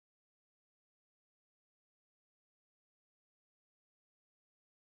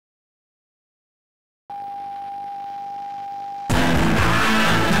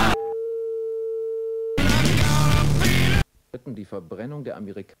Die Verbrennung der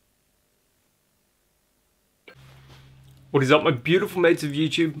What is up, my beautiful mates of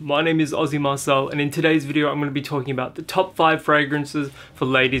YouTube? My name is Aussie Marcel, and in today's video I'm going to be talking about the top 5 fragrances for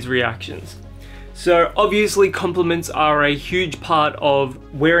ladies' reactions. So obviously compliments are a huge part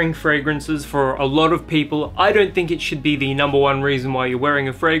of wearing fragrances for a lot of people. I don't think it should be the #1 reason why you're wearing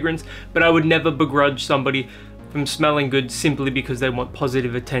a fragrance, but I would never begrudge somebody from smelling good simply because they want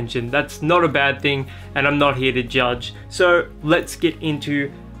positive attention. That's not a bad thing, and I'm not here to judge. So let's get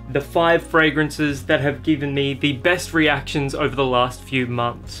into the 5 fragrances that have given me the best reactions over the last few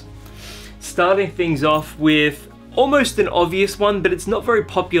months. Starting things off with almost an obvious one, but it's not very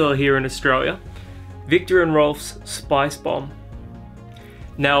popular here in Australia. Viktor & Rolf's Spice Bomb.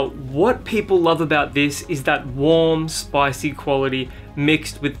 Now, what people love about this is that warm, spicy quality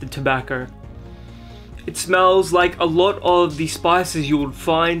mixed with the tobacco. It smells like a lot of the spices you would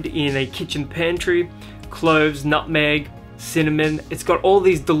find in a kitchen pantry: cloves, nutmeg, cinnamon. It's got all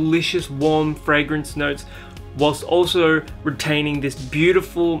these delicious warm fragrance notes whilst also retaining this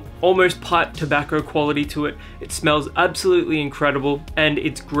beautiful, almost pipe tobacco quality to it. It smells absolutely incredible and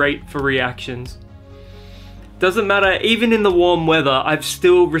it's great for reactions. Doesn't matter, even in the warm weather, I've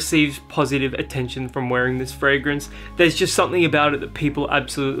still received positive attention from wearing this fragrance. There's just something about it that people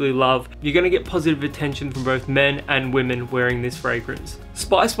absolutely love. You're gonna get positive attention from both men and women wearing this fragrance.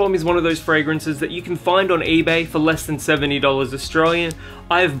 Spice Bomb is one of those fragrances that you can find on eBay for less than $70 Australian.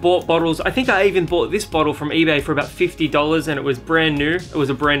 I've bought bottles, I think I even bought this bottle from eBay for about $50 and it was brand new. It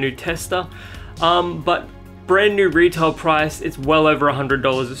was a brand new tester. But brand new retail price, it's well over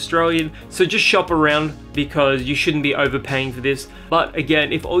 $100 Australian, so just shop around because you shouldn't be overpaying for this. But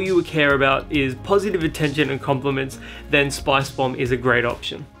again, if all you care about is positive attention and compliments, then Spice Bomb is a great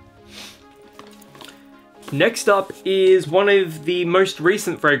option. Next up is one of the most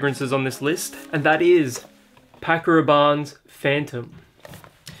recent fragrances on this list, and that is Paco Rabanne's Phantom.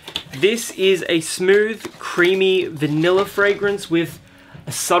 This is a smooth, creamy vanilla fragrance with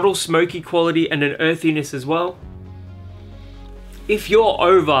a subtle smoky quality and an earthiness as well. If you're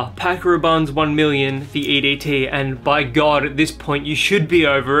over Paco Rabanne's 1 million, the EDT, and by God at this point you should be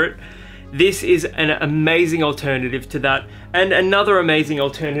over it, this is an amazing alternative to that. And another amazing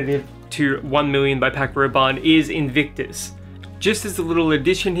alternative to 1 million by Paco Rabanne is Invictus. Just as a little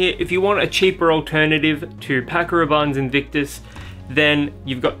addition here, if you want a cheaper alternative to Paco Rabanne's Invictus, then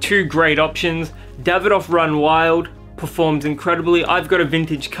you've got 2 great options. Davidoff Run Wild performs incredibly. I've got a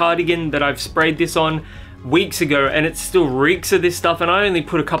vintage cardigan that I've sprayed this on weeks ago and it still reeks of this stuff, and I only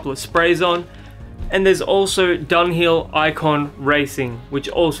put a couple of sprays on. And there's also Dunhill Icon Racing, which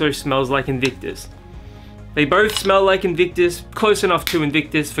also smells like Invictus. They both smell like Invictus, close enough to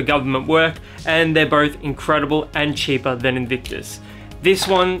Invictus for government work, and they're both incredible and cheaper than Invictus. This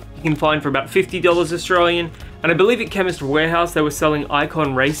one you can find for about $50 Australian, and I believe at Chemist Warehouse they were selling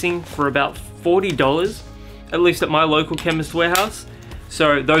Icon Racing for about $40. At least at my local Chemist Warehouse.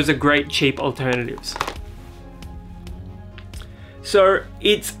 So those are great cheap alternatives. So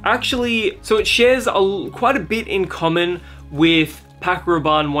it's actually, it shares quite a bit in common with Paco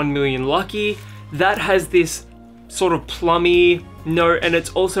Rabanne 1 Million Lucky. That has this sort of plummy note, and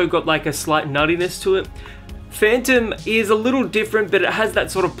it's also got like a slight nuttiness to it. Phantom is a little different, but it has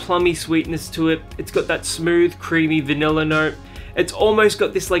that sort of plummy sweetness to it. It's got that smooth, creamy vanilla note. It's almost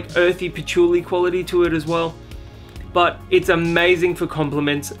got this like earthy patchouli quality to it as well. But it's amazing for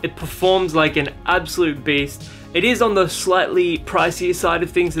compliments. It performs like an absolute beast. It is on the slightly pricier side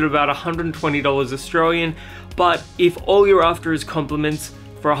of things at about $120 Australian. But if all you're after is compliments,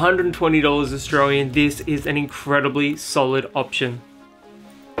 for $120 Australian, this is an incredibly solid option.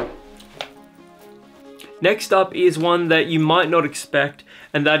 Next up is one that you might not expect,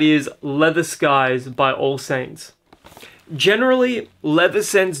 and that is Leather Skies by All Saints. Generally, leather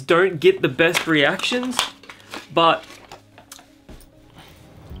scents don't get the best reactions, but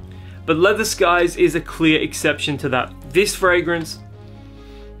Leather Skies is a clear exception to that. This fragrance,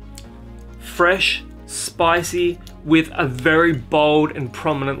 fresh, spicy, with a very bold and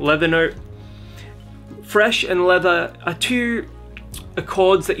prominent leather note. Fresh and leather are 2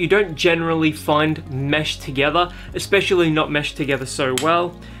 accords that you don't generally find meshed together, especially not meshed together so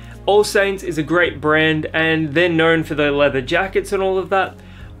well. All Saints is a great brand and they're known for their leather jackets and all of that,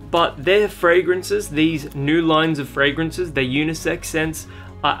 but their fragrances, these new lines of fragrances, their unisex scents,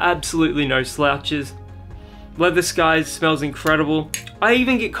 are absolutely no slouches. Leather Skies smells incredible. I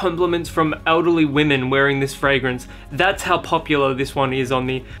even get compliments from elderly women wearing this fragrance. That's how popular this one is on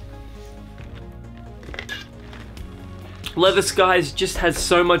me. Leather Skies just has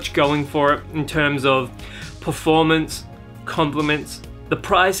so much going for it in terms of performance, compliments, The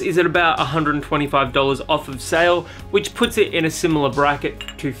price is at about $125 off of sale, which puts it in a similar bracket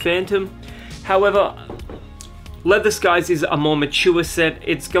to Phantom. However, Leather Skies is a more mature scent.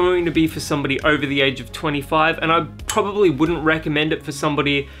 It's going to be for somebody over the age of 25, and I probably wouldn't recommend it for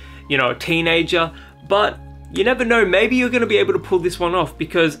somebody, you know, a teenager, but you never know, maybe you're going to be able to pull this one off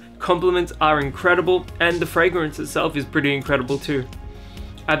because compliments are incredible and the fragrance itself is pretty incredible too.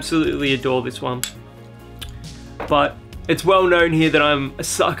 Absolutely adore this one. But it's well known here that I'm a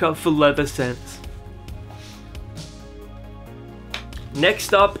sucker for leather scents.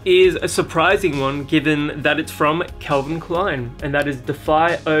 Next up is a surprising one given that it's from Calvin Klein, and that is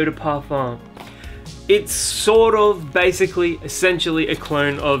Defy Eau de Parfum. It's sort of basically essentially a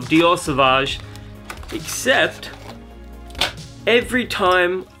clone of Dior Sauvage, except every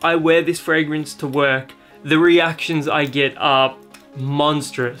time I wear this fragrance to work, the reactions I get are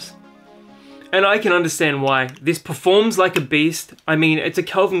monstrous. And I can understand why. This performs like a beast. I mean, it's a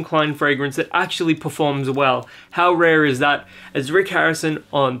Calvin Klein fragrance that actually performs well. How rare is that? As Rick Harrison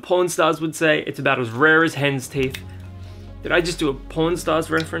on Porn Stars would say, it's about as rare as hen's teeth. Did I just do a Porn Stars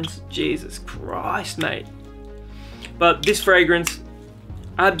reference? Jesus Christ, mate. But this fragrance,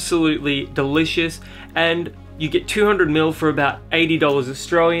 absolutely delicious, and you get 200 ml for about $80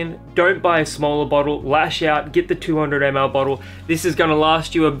 Australian. Don't buy a smaller bottle, lash out, get the 200 ml bottle. This is gonna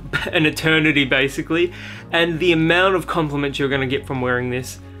last you an eternity basically, and the amount of compliments you're gonna get from wearing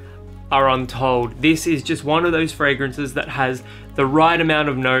this are untold. This is just one of those fragrances that has the right amount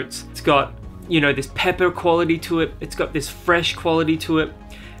of notes. It's got, you know, this pepper quality to it. It's got this fresh quality to it.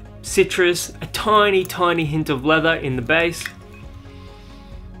 Citrus, a tiny, tiny hint of leather in the base.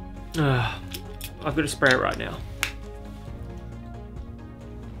 I've got to spray it right now.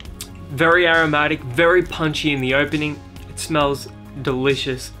 Very aromatic, very punchy in the opening. It smells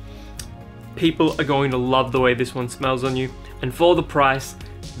delicious. People are going to love the way this one smells on you. And for the price,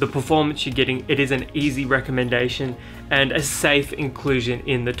 the performance you're getting, it is an easy recommendation and a safe inclusion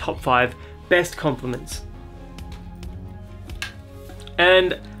in the top 5 best compliments.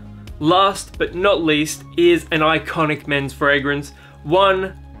 And last but not least is an iconic men's fragrance.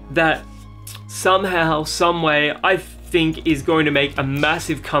 One that somehow, some way, I think is going to make a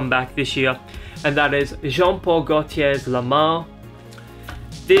massive comeback this year, and that is Jean Paul Gaultier's La Mer.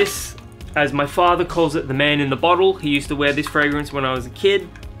 This, as my father calls it, the man in the bottle. He used to wear this fragrance when I was a kid,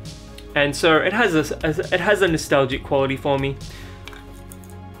 and so it has a nostalgic quality for me.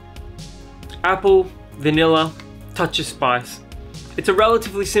 Apple, vanilla, touch of spice. It's a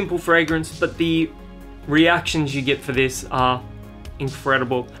relatively simple fragrance, but the reactions you get for this are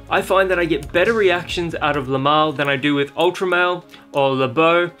incredible. I find that I get better reactions out of La Mer than I do with Ultramale or Le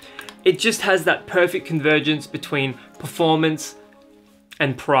Beau. It just has that perfect convergence between performance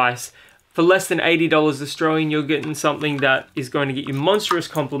and price. For less than $80 Australian, you're getting something that is going to get you monstrous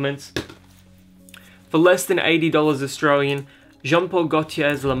compliments. For less than $80 Australian, Jean Paul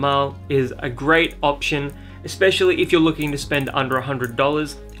Gaultier's La Mer is a great option, especially if you're looking to spend under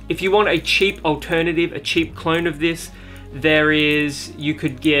 $100. If you want a cheap alternative, a cheap clone of this, you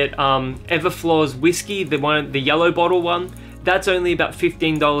could get Everflaw's whiskey, the yellow bottle one. That's only about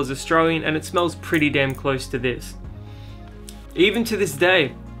 $15 Australian, and it smells pretty damn close to this. Even to this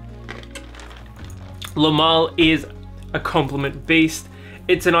day, La Mer is a compliment beast.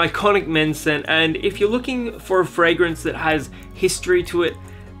 It's an iconic men's scent, and if you're looking for a fragrance that has history to it,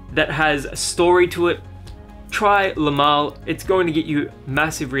 that has a story to it, try La Mer. It's going to get you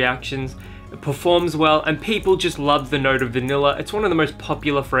massive reactions. It performs well, and people just love the note of vanilla. It's one of the most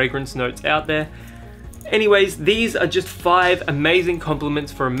popular fragrance notes out there. Anyways, these are just 5 amazing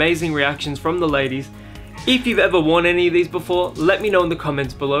compliments for amazing reactions from the ladies. If you've ever worn any of these before, let me know in the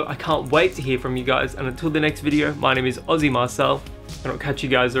comments below. I can't wait to hear from you guys, and until the next video, my name is Aussie Marcel, and I'll catch you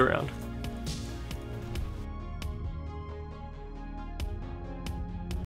guys around.